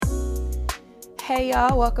Hey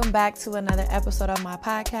y'all, welcome back to another episode of my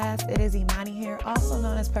podcast. It is Imani here, also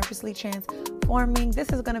known as Purposely Transforming. This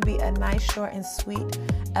is going to be a nice, short, and sweet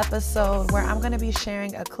episode where I'm going to be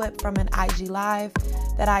sharing a clip from an IG Live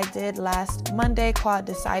that I did last Monday called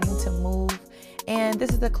Deciding to Move. And this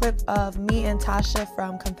is the clip of me and Tasha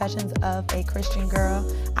from Confessions of a Christian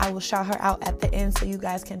Girl. I will shout her out at the end so you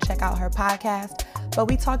guys can check out her podcast. But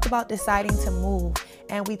we talked about deciding to move,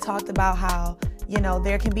 and we talked about how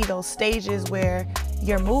there can be those stages where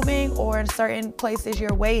you're moving, or in certain places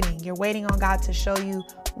you're waiting. You're waiting on God to show you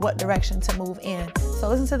what direction to move in. So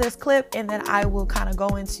listen to this clip, and then I will kind of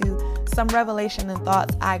go into some revelation and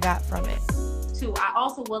thoughts I got from it. I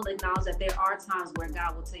also will acknowledge that there are times where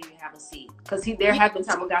God will tell you to have a seat. Because there have been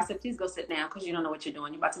times when God said, please go sit down because you don't know what you're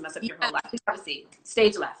doing. You're about to mess up your whole life. Please have a seat.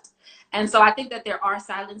 Stage left. And so I think that there are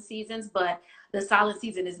silent seasons, but the silent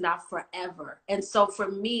season is not forever. And so for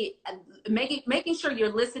me, making sure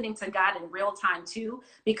you're listening to God in real time too,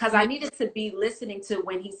 because I needed to be listening to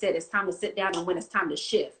when he said it's time to sit down and when it's time to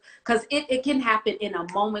shift. Because it can happen in a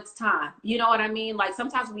moment's time. You know what I mean? Like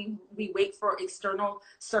sometimes we wait for external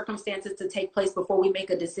circumstances to take place before we make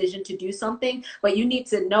a decision to do something. But you need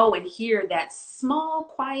to know and hear that small,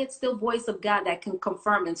 quiet, still voice of God that can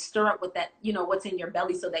confirm and stir up with that, what's in your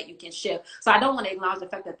belly so that you can shift. So I don't want to acknowledge the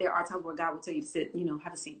fact that there are times where God will tell you to sit,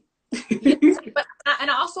 have a seat. Yes,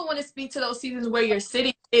 and I also want to speak to those seasons where you're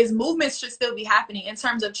sitting. Is movements should still be happening in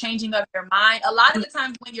terms of changing up your mind. A lot of the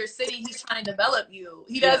times when you're sitting, he's trying to develop you.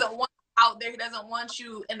 He doesn't want you out there. He doesn't want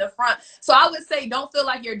you in the front. So I would say don't feel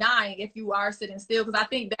like you're dying if you are sitting still, because I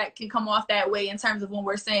think that can come off that way in terms of when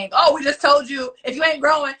we're saying, oh, we just told you if you ain't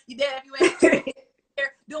growing, you dead. If you ain't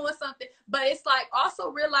doing something. But it's like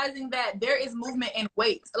also realizing that there is movement in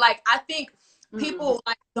weight. Like I think people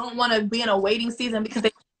don't want to be in a waiting season because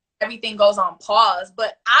everything goes on pause.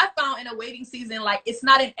 But I found in a waiting season, like it's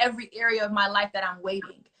not in every area of my life that I'm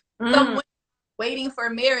waiting. So I'm waiting for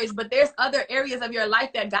marriage, but there's other areas of your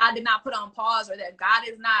life that God did not put on pause, or that God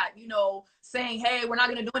is not, saying, hey, we're not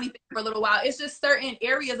going to do anything for a little while. It's just certain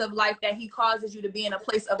areas of life that he causes you to be in a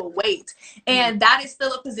place of a wait. And that is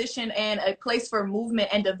still a position and a place for movement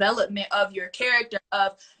and development of your character,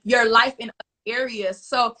 of your life in areas.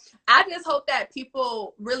 So I just hope that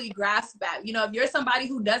people really grasp that, if you're somebody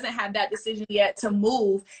who doesn't have that decision yet to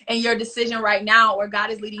move, and your decision right now, or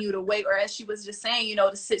God is leading you to wait, or as she was just saying,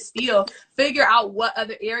 to sit still, figure out what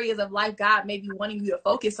other areas of life God may be wanting you to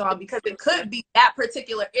focus on, because it could be that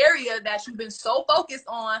particular area that you've been so focused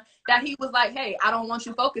on that he was like, hey, I don't want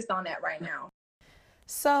you focused on that right now.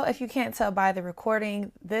 So if you can't tell by the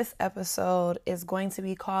recording, this episode is going to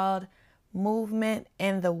be called Movement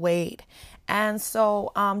in the Wait. And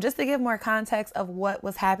so just to give more context of what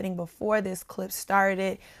was happening before this clip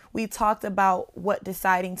started, we talked about what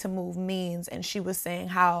deciding to move means. And she was saying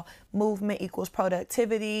how movement equals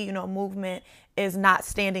productivity, movement is not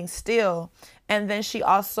standing still. And then she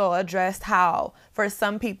also addressed how for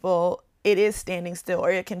some people it is standing still,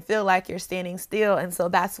 or it can feel like you're standing still. And so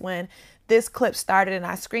that's when this clip started, and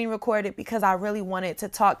I screen recorded because I really wanted to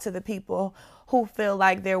talk to the people who feel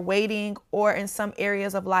like they're waiting, or in some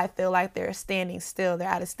areas of life feel like they're standing still. They're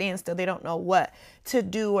at a standstill. They don't know what to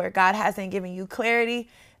do, or God hasn't given you clarity.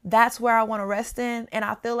 That's where I want to rest in. And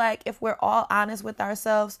I feel like if we're all honest with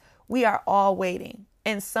ourselves, we are all waiting.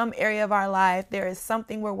 In some area of our life, there is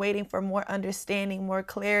something we're waiting for: more understanding, more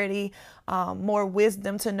clarity, more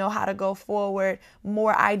wisdom to know how to go forward,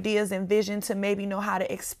 more ideas and vision to maybe know how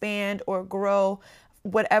to expand or grow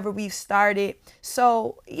whatever we've started.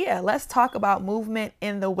 So let's talk about movement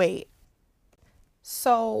in the wait.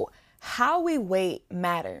 So how we wait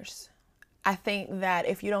matters. I think that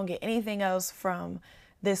if you don't get anything else from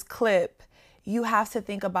this clip, you have to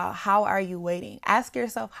think about, how are you waiting? Ask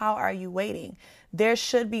yourself, how are you waiting? There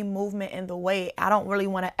should be movement in the wait. I don't really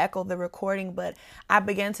want to echo the recording, but I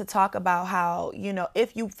began to talk about how,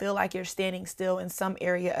 if you feel like you're standing still in some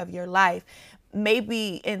area of your life,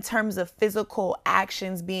 maybe in terms of physical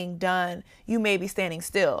actions being done, you may be standing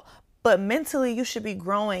still. But mentally, you should be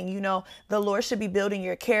growing. The Lord should be building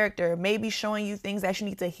your character, maybe showing you things that you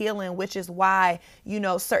need to heal in, which is why,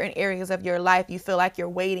 certain areas of your life, you feel like you're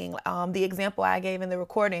waiting. The example I gave in the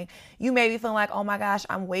recording, you may be feeling like, oh my gosh,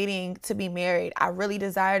 I'm waiting to be married. I really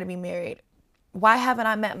desire to be married. Why haven't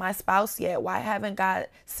I met my spouse yet? Why haven't God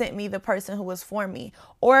sent me the person who was for me?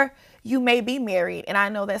 Or You may be married, and I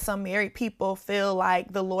know that some married people feel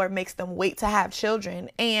like the Lord makes them wait to have children,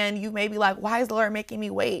 and you may be like, why is the Lord making me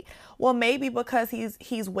wait? Well, maybe because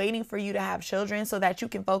he's waiting for you to have children so that you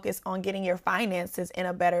can focus on getting your finances in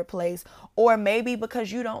a better place, or maybe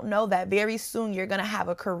because you don't know that very soon you're going to have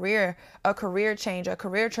a career change, a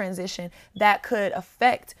career transition that could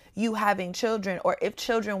affect you having children, or if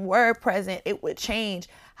children were present, it would change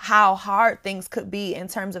how hard things could be in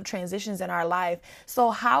terms of transitions in our life. So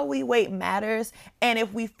how we wait matters. And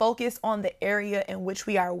if we focus on the area in which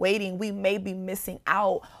we are waiting, we may be missing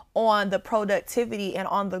out on the productivity and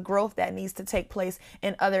on the growth that needs to take place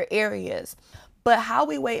in other areas. But how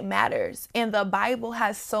we wait matters. And the Bible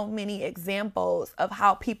has so many examples of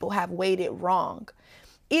how people have waited wrong.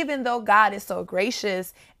 Even though God is so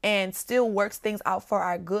gracious and still works things out for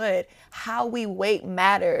our good, how we wait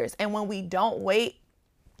matters. And when we don't wait,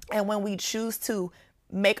 and when we choose to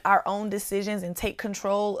make our own decisions and take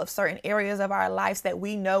control of certain areas of our lives that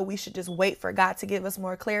we know we should just wait for God to give us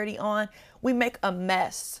more clarity on, we make a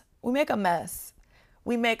mess. We make a mess.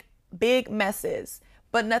 We make big messes,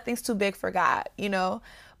 but nothing's too big for God, you know?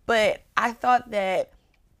 But I thought that,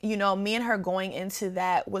 you know, me and her going into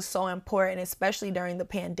that was so important, especially during the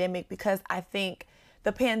pandemic, because I think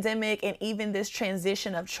the pandemic and even this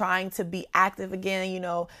transition of trying to be active again, you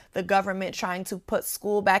know, the government trying to put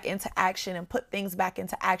school back into action and put things back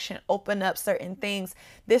into action, open up certain things.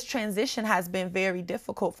 This transition has been very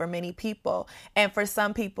difficult for many people. And for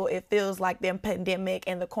some people, it feels like the pandemic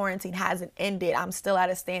and the quarantine hasn't ended. I'm still at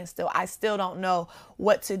a standstill. I still don't know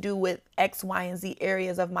what to do with X, Y, and Z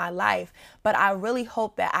areas of my life. But I really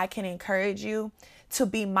hope that I can encourage you to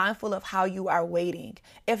be mindful of how you are waiting.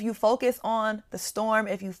 If you focus on the storm,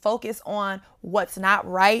 if you focus on what's not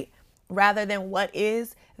right rather than what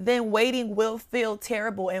is, then waiting will feel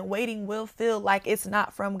terrible, and waiting will feel like it's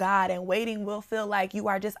not from God, and waiting will feel like you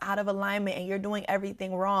are just out of alignment and you're doing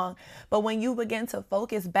everything wrong. But when you begin to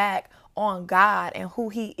focus back on God and who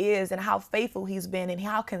he is and how faithful he's been and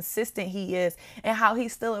how consistent he is and how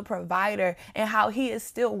he's still a provider and how he is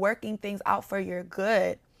still working things out for your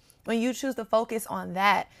good, when you choose to focus on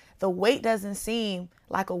that, the wait doesn't seem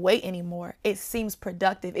like a wait anymore. It seems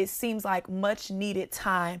productive. It seems like much needed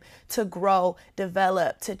time to grow,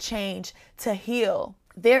 develop, to change, to heal.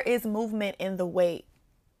 There is movement in the wait.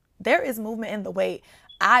 There is movement in the wait.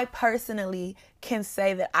 I personally can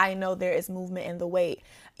say that I know there is movement in the wait.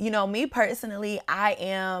 You know, me personally, I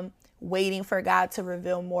am waiting for God to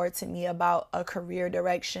reveal more to me about a career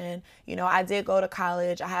direction. You know, I did go to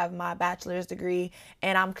college. I have my bachelor's degree,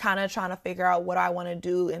 and I'm kind of trying to figure out what I want to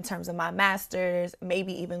do in terms of my master's,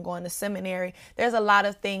 maybe even going to seminary. There's a lot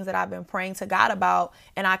of things that I've been praying to God about,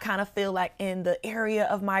 and I kind of feel like in the area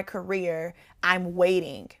of my career, I'm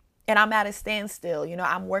waiting. And I'm at a standstill. You know,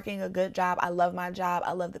 I'm working a good job. I love my job.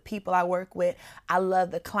 I love the people I work with. I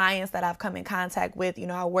love the clients that I've come in contact with. You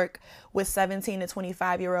know, I work with 17 to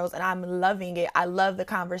 25-year-olds, and I'm loving it. I love the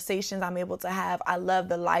conversations I'm able to have. I love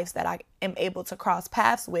the lives that I am able to cross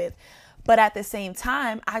paths with. But at the same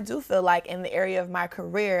time, I do feel like in the area of my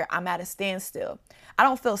career, I'm at a standstill. I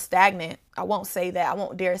don't feel stagnant. I won't say that. I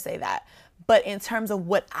won't dare say that. But in terms of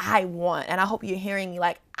what I want, and I hope you're hearing me,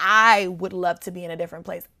 like, I would love to be in a different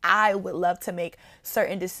place. I would love to make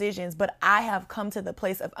certain decisions, but I have come to the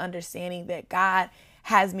place of understanding that God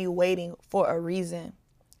has me waiting for a reason,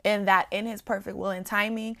 and that in his perfect will and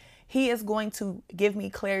timing, he is going to give me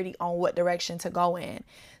clarity on what direction to go in.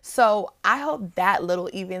 So I hope that little,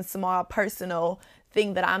 even small personal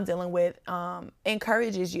thing that I'm dealing with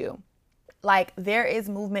encourages you. Like, there is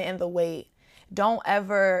movement in the wait. Don't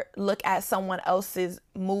ever look at someone else's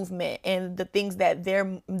movement and the things that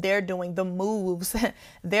they're doing, the moves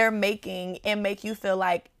they're making, and make you feel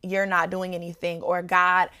like you're not doing anything, or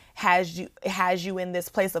God has you in this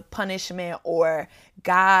place of punishment, or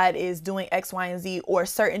God is doing X, Y, and Z, or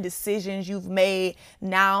certain decisions you've made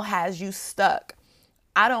now has you stuck.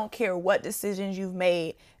 I don't care what decisions you've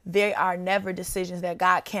made. There are never decisions that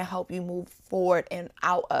God can't help you move forward and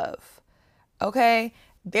out of. Okay?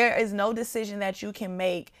 There is no decision that you can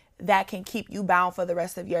make that can keep you bound for the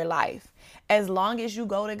rest of your life. As long as you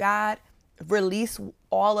go to God, release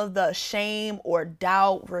all of the shame or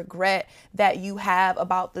doubt, regret that you have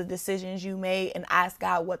about the decisions you made, and ask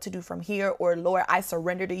God what to do from here. Or, Lord, I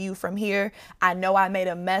surrender to you from here. I know I made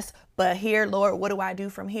a mess, but here, Lord, what do I do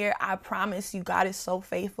from here? I promise you, God is so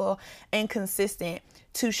faithful and consistent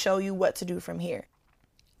to show you what to do from here.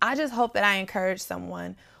 I just hope that I encourage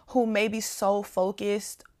someone who may be so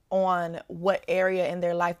focused on what area in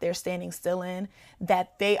their life they're standing still in,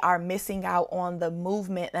 that they are missing out on the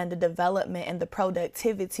movement and the development and the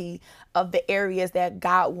productivity of the areas that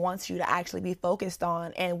God wants you to actually be focused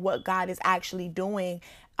on and what God is actually doing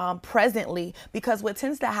presently. Because what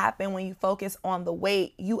tends to happen when you focus on the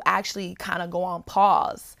weight, you actually kind of go on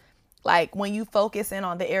pause. Like when you focus in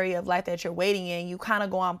on the area of life that you're waiting in, you kind of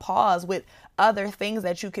go on pause with other things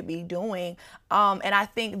that you could be doing. And I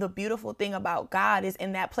think the beautiful thing about God is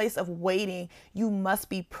in that place of waiting, you must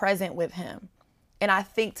be present with him. And I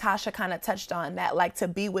think Tasha kind of touched on that, like to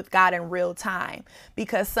be with God in real time,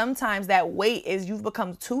 because sometimes that wait is you've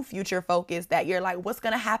become too future focused that you're like, what's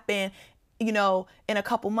going to happen, in a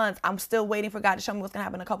couple months? I'm still waiting for God to show me what's going to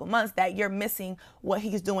happen in a couple months, that you're missing what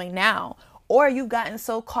he's doing now. Or you've gotten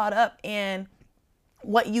so caught up in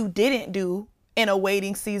what you didn't do in a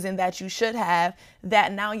waiting season that you should have,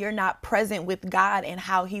 that now you're not present with God and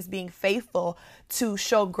how he's being faithful to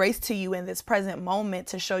show grace to you in this present moment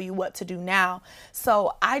to show you what to do now.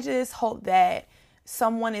 So I just hope that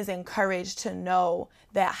someone is encouraged to know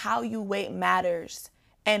that how you wait matters,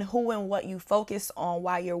 and who and what you focus on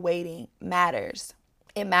while you're waiting matters.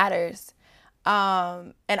 It matters.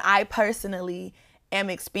 And I personally am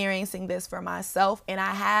experiencing this for myself, and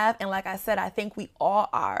like I said, I think we all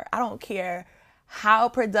are. I don't care how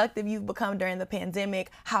productive you've become during the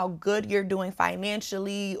pandemic, how good you're doing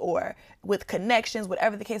financially or with connections,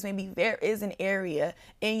 whatever the case may be, there is an area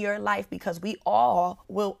in your life, because we all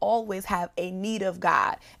will always have a need of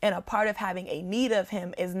God. And a part of having a need of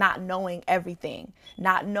him is not knowing everything,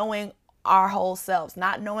 not knowing our whole selves,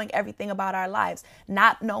 not knowing everything about our lives,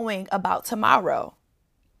 not knowing about tomorrow.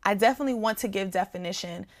 I definitely want to give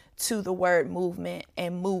definition to the word movement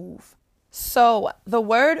and move. So the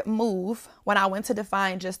word move, when I went to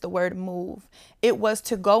define just the word move, it was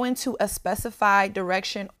to go into a specified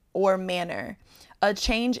direction or manner, a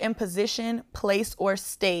change in position, place, or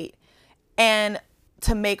state, and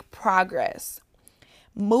to make progress.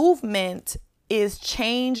 Movement is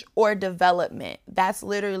change or development. That's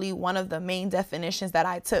literally one of the main definitions that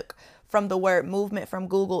I took from the word movement from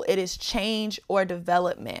Google. It is change or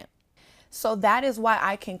development. So that is why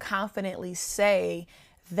I can confidently say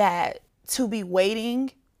that to be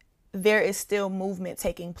waiting, there is still movement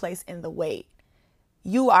taking place in the wait.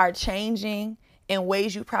 You are changing in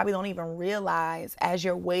ways you probably don't even realize as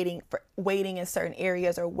you're waiting in certain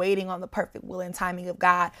areas, or waiting on the perfect will and timing of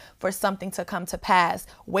God for something to come to pass,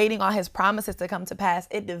 waiting on his promises to come to pass.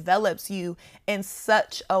 It develops you in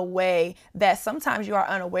such a way that sometimes you are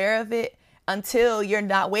unaware of it until you're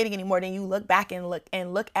not waiting anymore. Then you look back and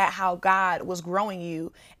look at how God was growing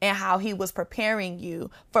you and how he was preparing you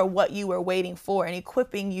for what you were waiting for and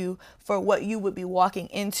equipping you for what you would be walking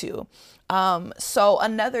into. So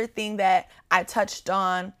another thing that I touched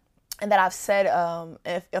on and that I've said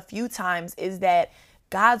a few times is that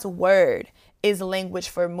God's word is language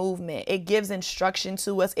for movement. It gives instruction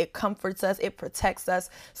to us. It comforts us. It protects us.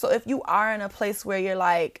 So if you are in a place where you're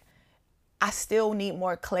like, I still need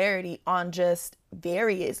more clarity on just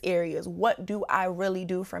various areas, what do I really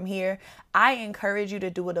do from here? I encourage you to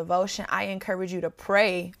do a devotion. I encourage you to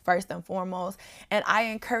pray first and foremost. And I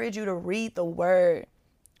encourage you to read the word.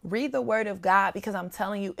 Read the word of God, because I'm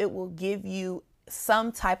telling you, it will give you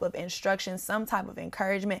some type of instruction, some type of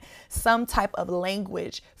encouragement, some type of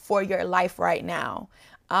language for your life right now.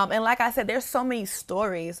 And like I said, there's so many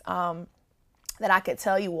stories that I could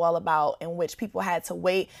tell you all about in which people had to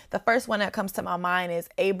wait. The first one that comes to my mind is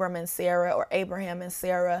Abraham and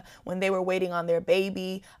Sarah, when they were waiting on their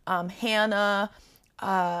baby. Hannah,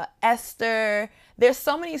 Esther. There's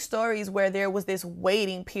so many stories where there was this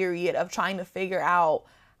waiting period of trying to figure out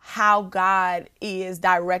how God is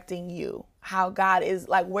directing you, how God is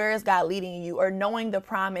like, where is God leading you, or knowing the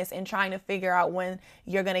promise and trying to figure out when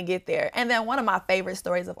you're going to get there. And then one of my favorite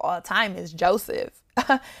stories of all time is Joseph.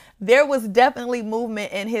 There was definitely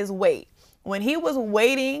movement in his wait. When he was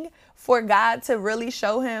waiting for God to really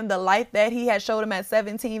show him the life that he had showed him at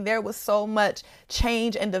 17, there was so much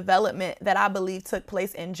change and development that I believe took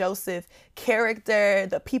place in Joseph's character,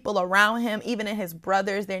 the people around him, even in his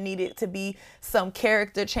brothers. There needed to be some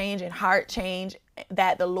character change and heart change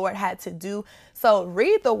that the Lord had to do. So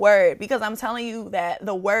read the word, because I'm telling you that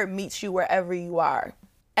the word meets you wherever you are.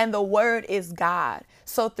 And the word is God.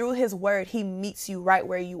 So through his word, he meets you right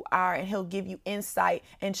where you are, and he'll give you insight,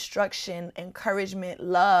 instruction, encouragement,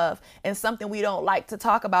 love, and something we don't like to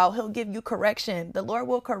talk about. He'll give you correction. The Lord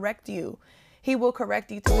will correct you. He will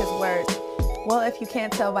correct you through his words. Well, if you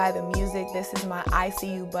can't tell by the music, this is my I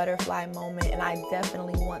See You Butterfly moment, and I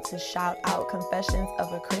definitely want to shout out Confessions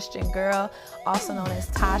of a Christian Girl, also known as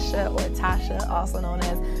Tasha, or Tasha, also known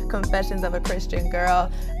as Confessions of a Christian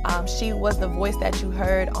Girl. She was the voice that you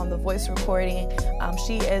heard on the voice recording.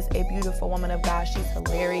 She is a beautiful woman of God. She's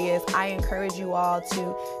hilarious. I encourage you all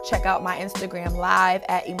to check out my Instagram live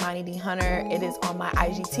at Imani D. Hunter. It is on my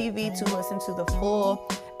IGTV to listen to the full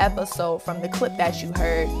episode from the clip that you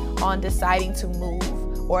heard on Deciding to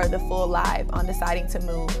Move, or the full live on Deciding to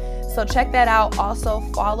Move. So check that out. Also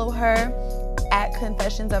follow her at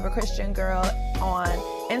Confessions of a Christian Girl on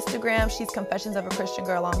Instagram. She's Confessions of a Christian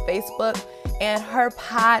Girl on Facebook. And her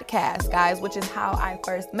podcast, guys, which is how I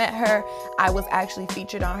first met her. I was actually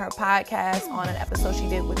featured on her podcast on an episode she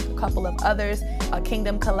did with a couple of others, a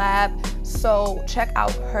Kingdom collab. So check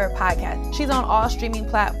out her podcast. She's on all streaming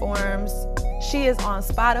platforms. She is on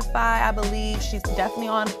Spotify, I believe. She's definitely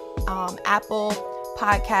on Apple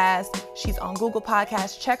Podcasts. She's on Google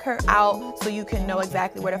Podcasts. Check her out so you can know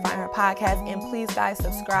exactly where to find her podcast. And please, guys,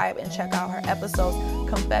 subscribe and check out her episodes,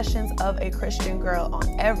 Confessions of a Christian Girl,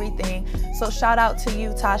 on everything. So shout out to you,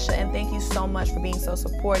 Tasha, and thank you so much for being so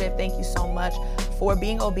supportive. Thank you so much for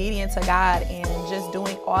being obedient to God and just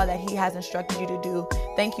doing all that He has instructed you to do.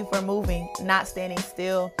 Thank you for moving, not standing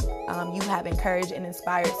still. You have encouraged and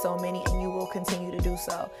inspired so many, and you will continue to do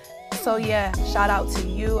so. So yeah, shout out to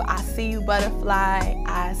you. I see you, butterfly.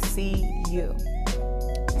 I see you.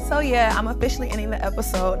 So yeah, I'm officially ending the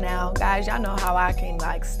episode now. Guys, y'all know how I can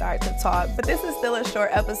start to talk, but this is still a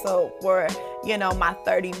short episode for, my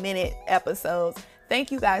 30-minute episodes. Thank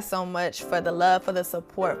you guys so much for the love, for the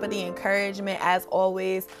support, for the encouragement. As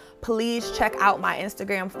always, please check out my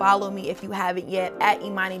Instagram. Follow me if you haven't yet at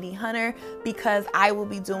Imani D. Hunter, because I will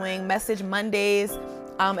be doing Message Mondays,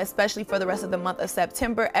 especially for the rest of the month of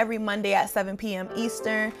September, every Monday at 7 p.m.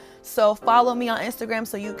 Eastern. So follow me on Instagram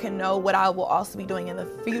so you can know what I will also be doing in the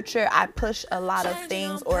future. I push a lot of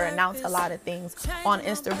things, or announce a lot of things, on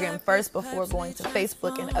Instagram first before going to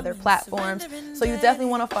Facebook and other platforms. So you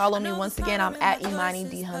definitely want to follow me. Once again, I'm at Imani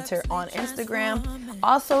D. Hunter on Instagram.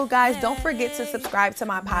 Also, guys, don't forget to subscribe to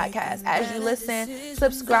my podcast. As you listen,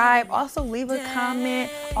 subscribe. Also, leave a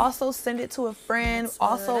comment. Also, send it to a friend.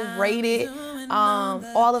 Also, rate it.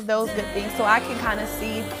 All of those good things, so I can kind of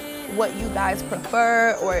see what you guys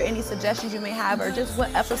prefer, or any suggestions you may have, or just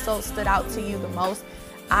what episode stood out to you the most.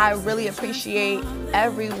 I really appreciate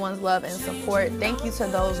everyone's love and support. Thank you to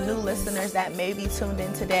those new listeners that may be tuned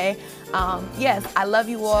in today. Yes, I love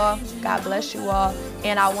you all. God bless you all.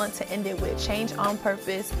 And I want to end it with change on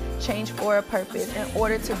purpose, change for a purpose. In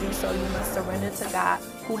order to do so, you must surrender to God,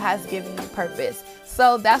 who has given you purpose.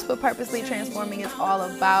 So that's what Purposely Transforming is all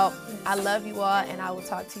about. I love you all, and I will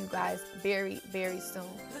talk to you guys very, very soon.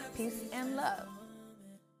 Peace and love.